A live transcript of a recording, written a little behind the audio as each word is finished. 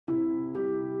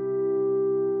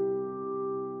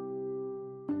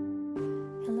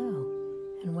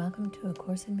welcome to A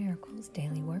Course in Miracles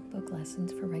Daily Workbook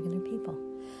Lessons for Regular People.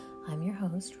 I'm your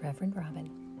host, Reverend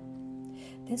Robin.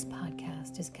 This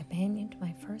podcast is a companion to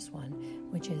my first one,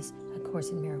 which is A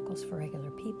Course in Miracles for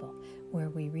Regular People, where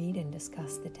we read and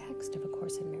discuss the text of A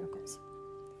Course in Miracles.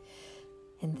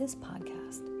 In this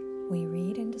podcast, we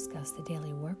read and discuss the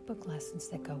daily workbook lessons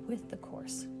that go with the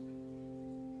Course.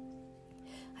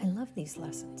 I love these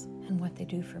lessons and what they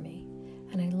do for me,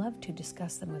 and I love to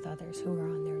discuss them with others who are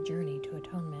on their journey to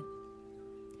atonement.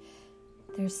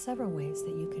 There's several ways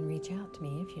that you can reach out to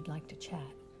me if you'd like to chat.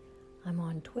 I'm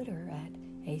on Twitter at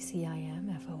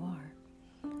ACIMFOR.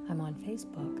 I'm on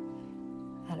Facebook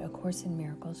at A Course in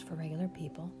Miracles for Regular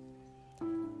People.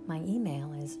 My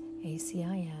email is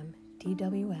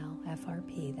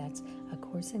ACIMDWLFRP. That's A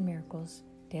Course in Miracles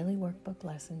Daily Workbook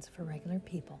Lessons for Regular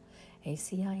People.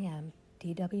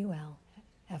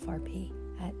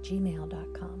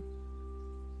 ACIMDWLFRP@gmail.com.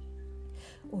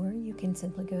 Or you can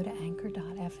simply go to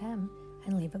anchor.fm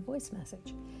and leave a voice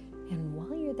message. And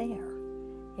while you're there,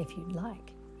 if you'd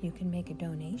like, you can make a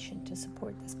donation to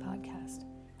support this podcast,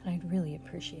 and I'd really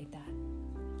appreciate that.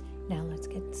 Now let's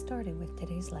get started with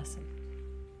today's lesson.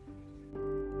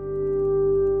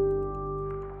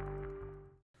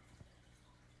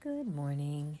 Good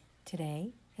morning.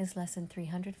 Today is lesson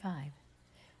 305.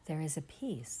 There is a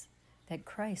peace that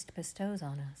Christ bestows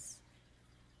on us.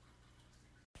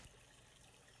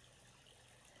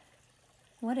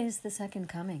 What is the second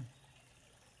coming?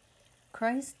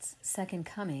 Christ's second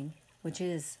coming, which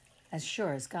is as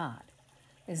sure as God,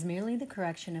 is merely the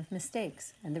correction of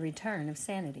mistakes and the return of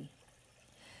sanity.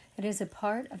 It is a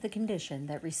part of the condition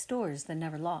that restores the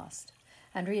never lost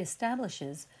and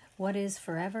reestablishes what is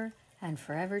forever and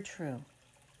forever true.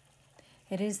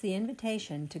 It is the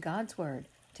invitation to God's Word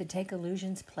to take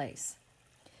illusion's place,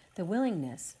 the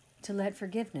willingness to let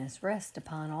forgiveness rest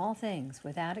upon all things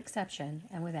without exception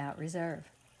and without reserve.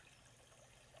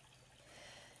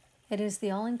 It is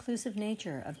the all-inclusive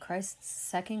nature of Christ's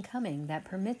second coming that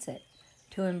permits it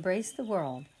to embrace the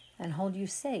world and hold you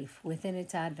safe within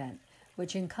its advent,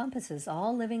 which encompasses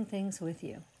all living things with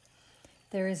you.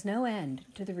 There is no end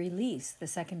to the release the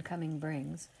second coming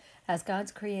brings, as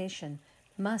God's creation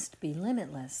must be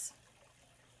limitless.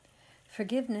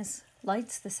 Forgiveness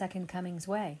lights the second coming's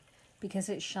way because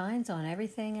it shines on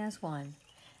everything as one,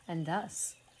 and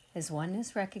thus is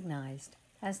oneness recognized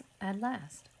as at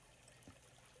last.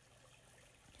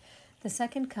 The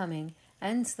second coming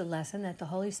ends the lesson that the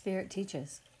Holy Spirit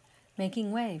teaches,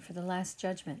 making way for the last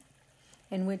judgment,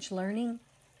 in which learning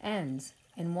ends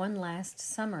in one last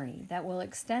summary that will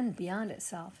extend beyond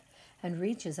itself and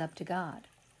reaches up to God.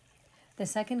 The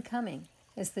second coming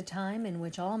is the time in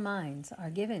which all minds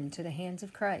are given to the hands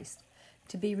of Christ,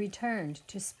 to be returned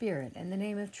to spirit in the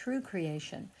name of true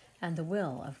creation and the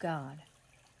will of God.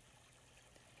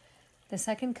 The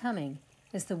second coming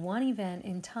is the one event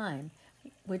in time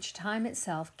which time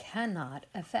itself cannot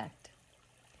affect.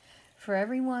 For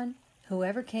everyone who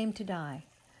ever came to die,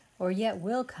 or yet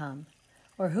will come,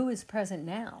 or who is present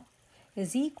now,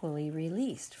 is equally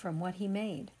released from what he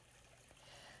made.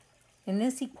 In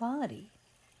this equality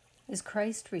is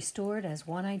Christ restored as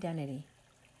one identity,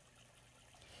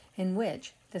 in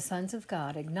which the sons of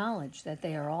God acknowledge that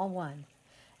they are all one,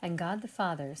 and God the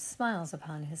Father smiles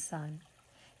upon his Son,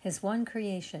 his one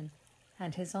creation,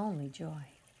 and his only joy.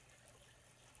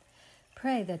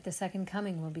 Pray that the second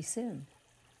coming will be soon,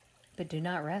 but do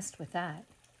not rest with that.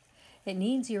 It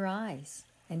needs your eyes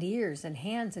and ears and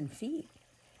hands and feet.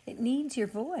 It needs your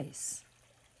voice.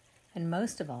 And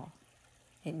most of all,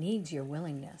 it needs your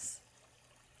willingness.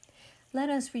 Let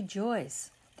us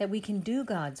rejoice that we can do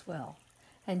God's will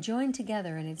and join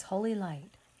together in its holy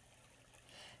light.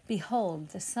 Behold,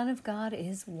 the Son of God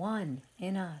is one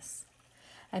in us,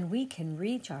 and we can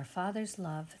reach our Father's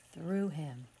love through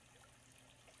him.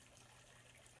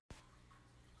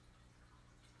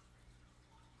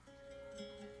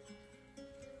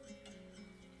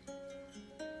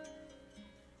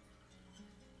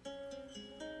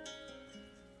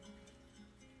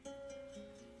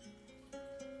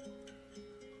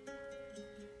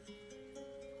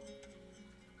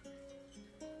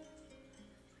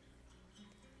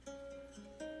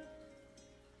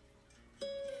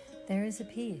 There is a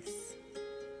peace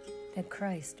that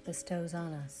Christ bestows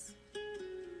on us.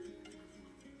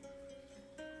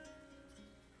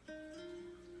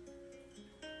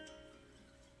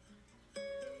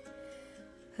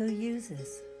 Who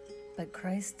uses but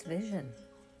Christ's vision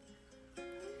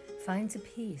finds a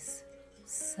peace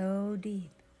so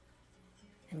deep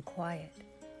and quiet,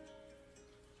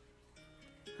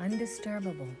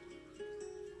 undisturbable,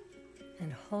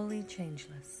 and wholly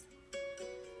changeless.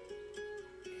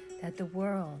 that the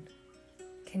world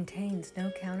contains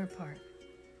no counterpart.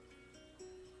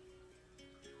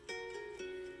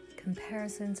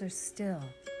 Comparisons are still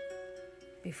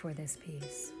before this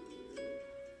peace.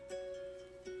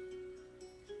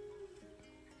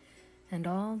 And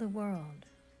all the world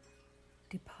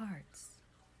departs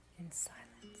in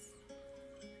silence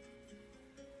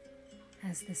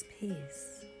as this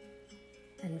peace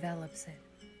envelops it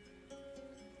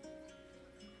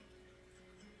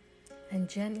and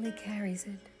gently carries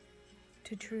it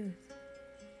to truth.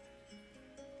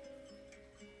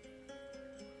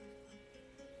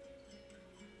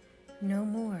 No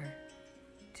more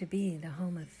to be the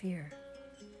home of fear,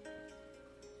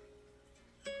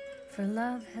 for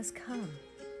love has come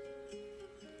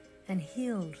and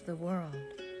healed the world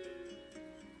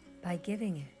by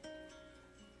giving it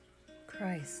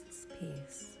Christ's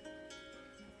peace.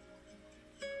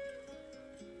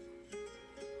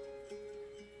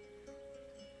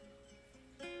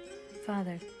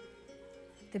 Father,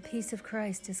 the peace of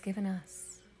Christ is given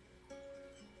us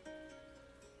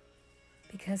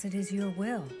because it is your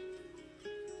will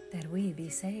that we be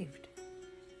saved.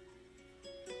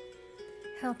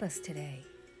 Help us today,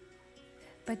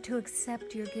 but to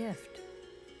accept your gift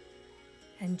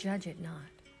and judge it not.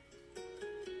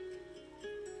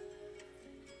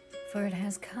 For it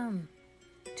has come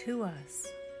to us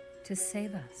to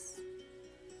save us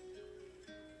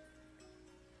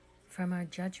from our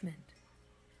judgment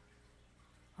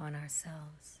on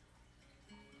ourselves.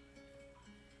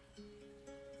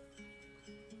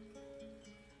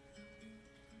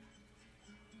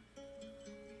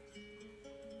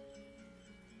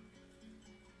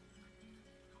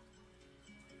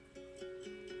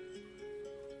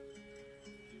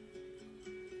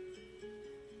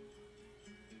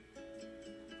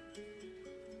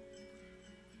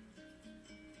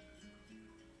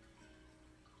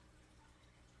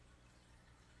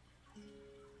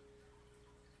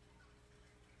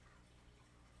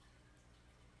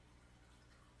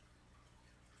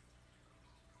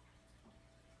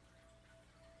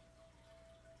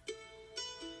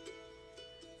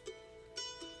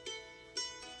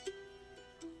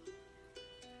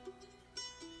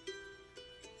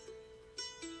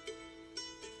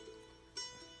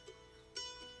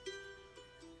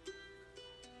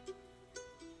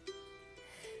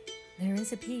 There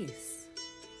is a peace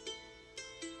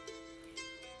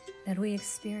that we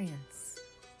experience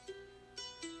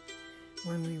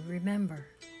when we remember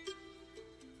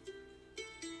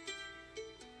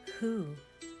who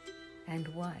and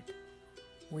what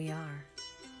we are.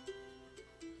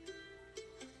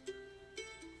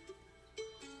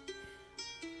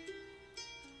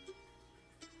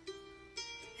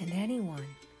 And anyone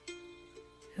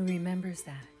who remembers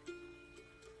that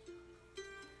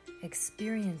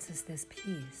experiences this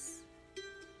peace.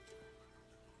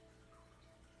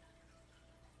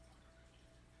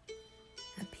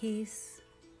 A peace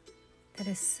that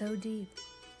is so deep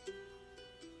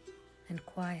and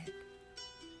quiet.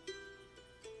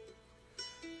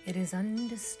 It is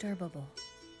undisturbable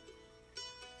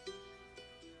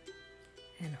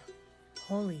and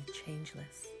wholly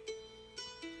changeless.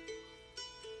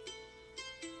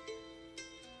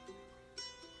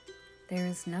 There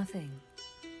is nothing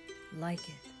like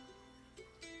it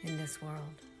in this world.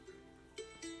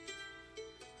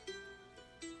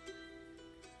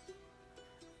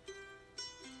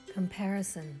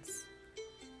 Comparisons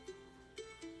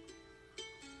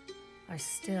are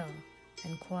still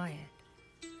and quiet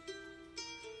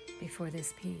before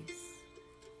this peace.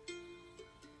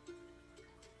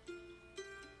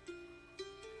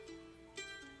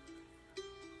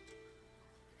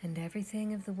 And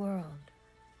everything of the world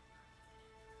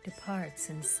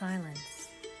departs in silence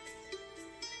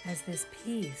as this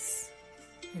peace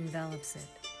envelops it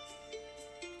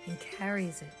and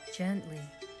carries it gently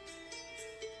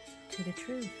to the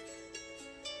truth.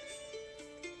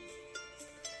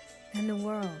 And the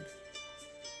world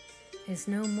is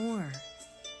no more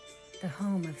the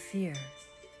home of fear,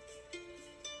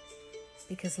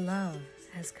 because love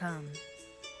has come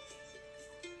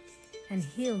and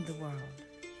healed the world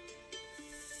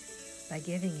by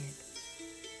giving it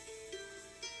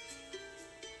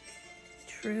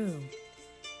true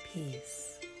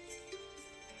peace.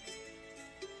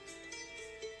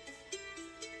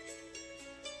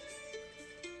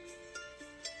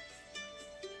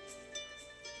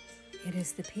 It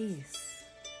is the peace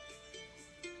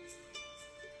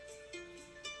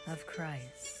of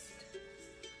Christ.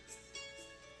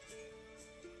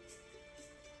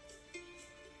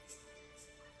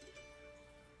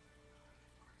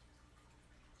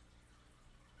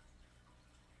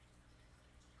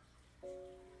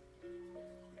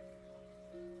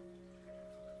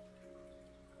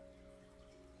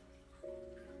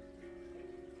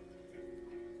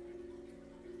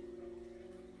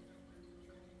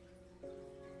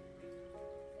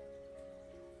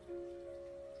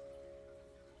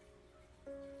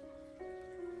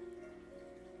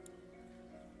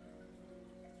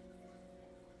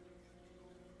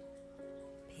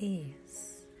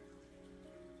 Peace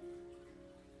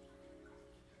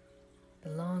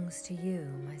belongs to you,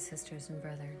 my sisters and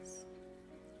brothers.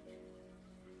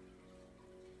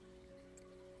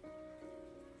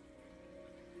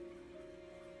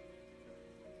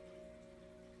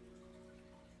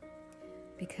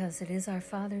 Because it is our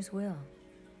Father's will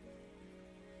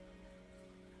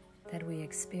that we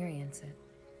experience it.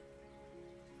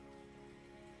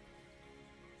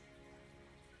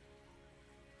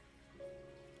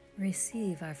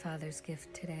 Receive our Father's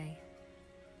gift today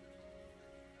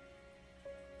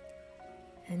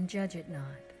and judge it not.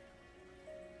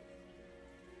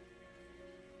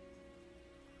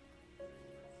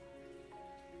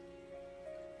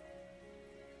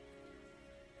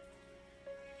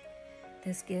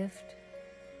 This gift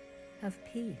of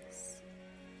peace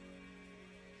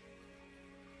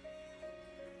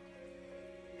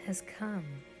has come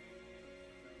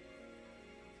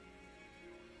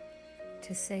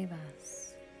to save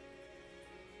us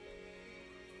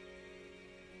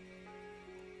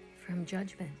from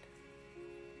judgment,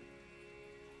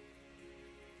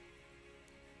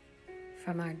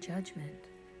 from our judgment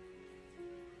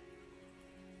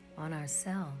on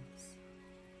ourselves.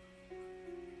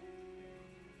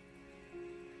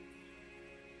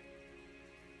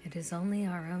 It is only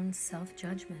our own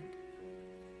self-judgment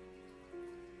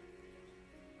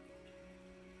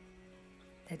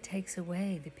that takes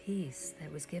away the peace that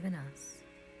was given us.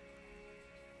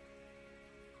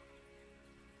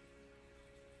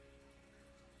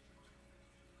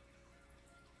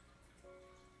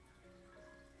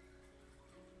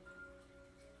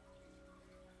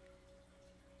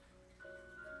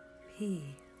 Peace.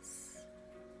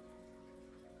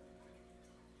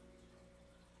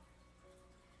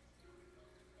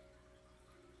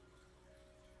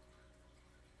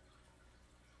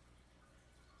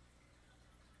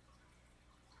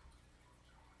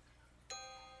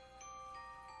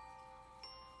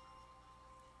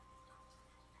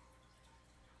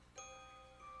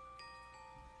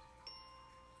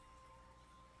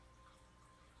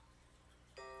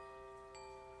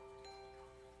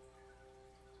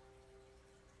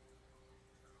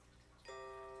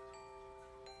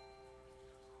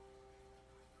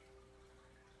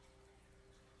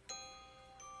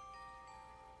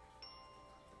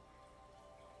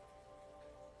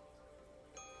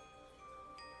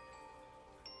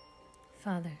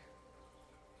 Father,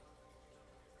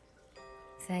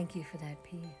 thank you for that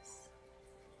peace.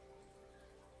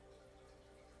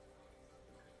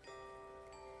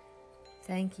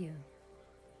 Thank you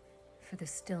for the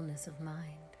stillness of mind.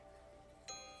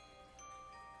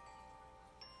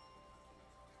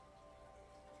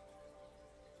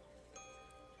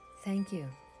 Thank you,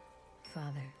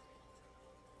 Father,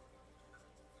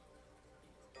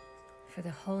 for the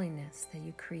holiness that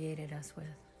you created us with.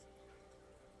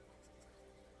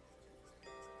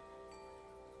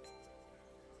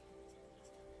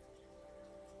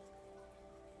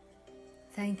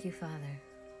 Thank you, Father,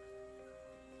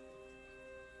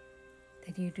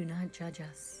 that you do not judge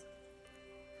us.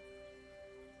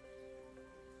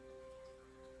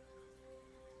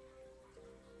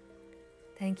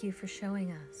 Thank you for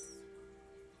showing us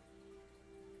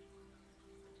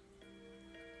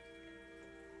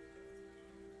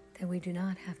that we do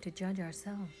not have to judge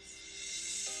ourselves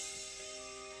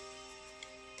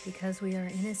because we are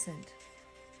innocent,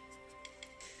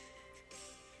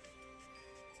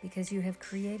 because you have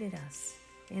created us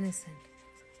innocent.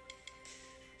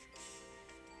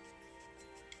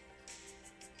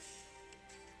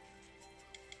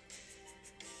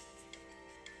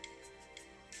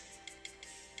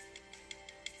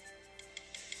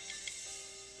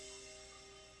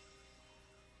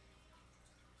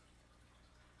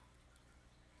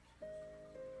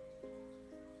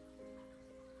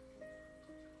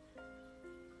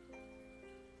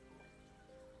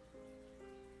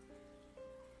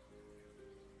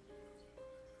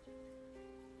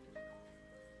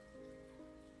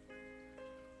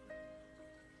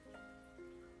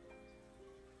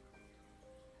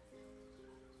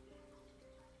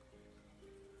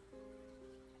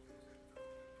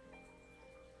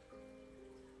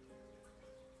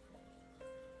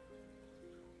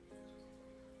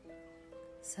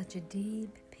 Such a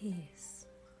deep peace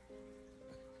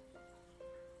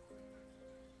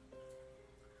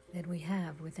that we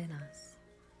have within us.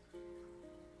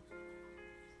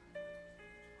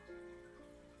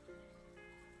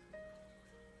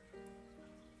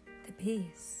 The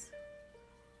peace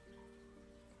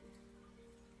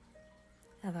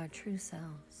of our true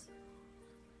selves.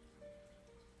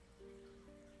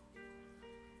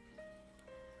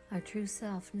 Our true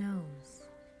self knows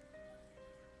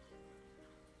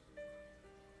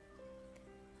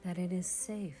that it is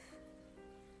safe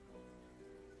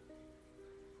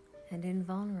and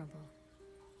invulnerable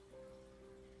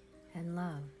and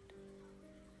loved.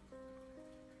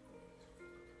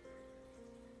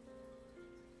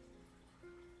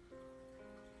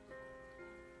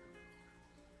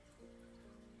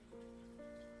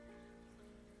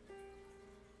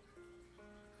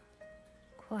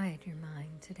 Quiet your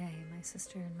mind today, my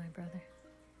sister and my brother.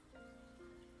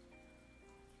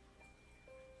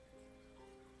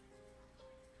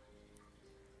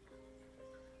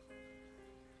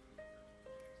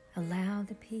 Allow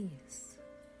the peace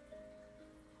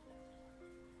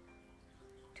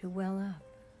to well up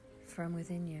from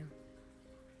within you.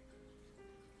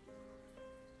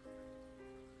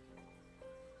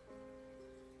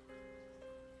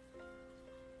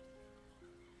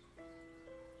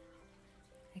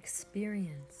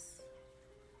 Experience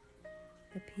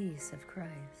the peace of Christ,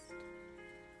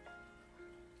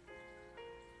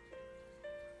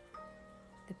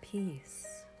 the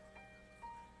peace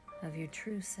of your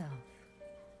true self.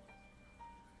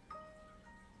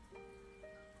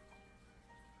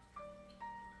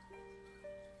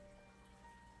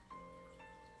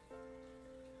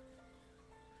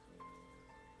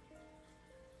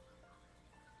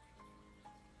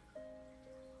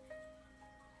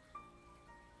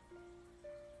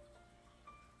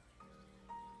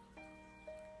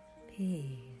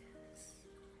 Peace.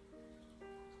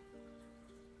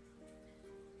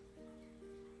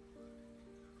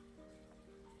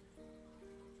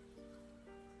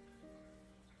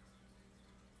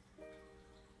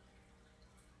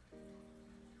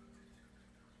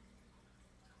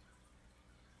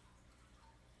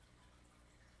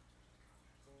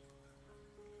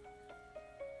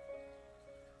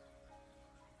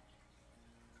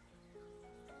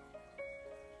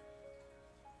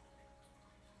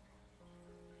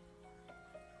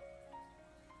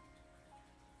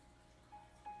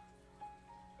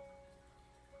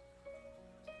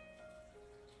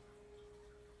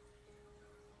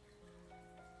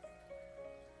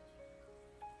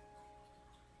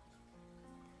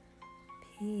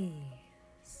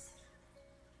 Peace.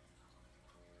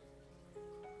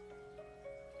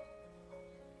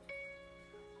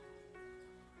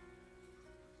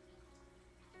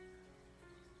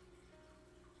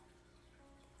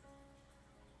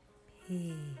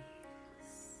 Peace.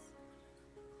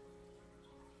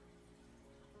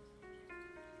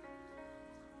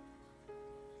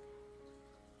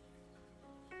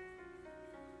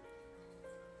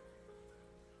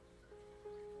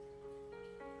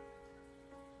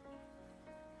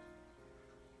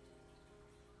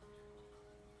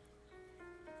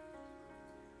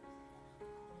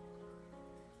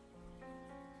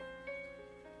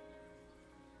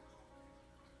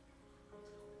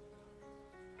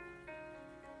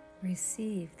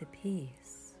 Receive the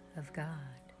peace of God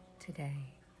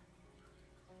today.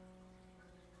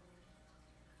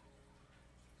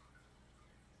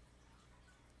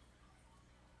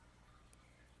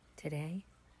 Today,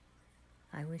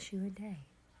 I wish you a day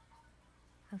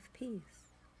of peace.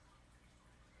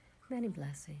 Many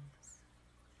blessings.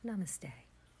 Namaste.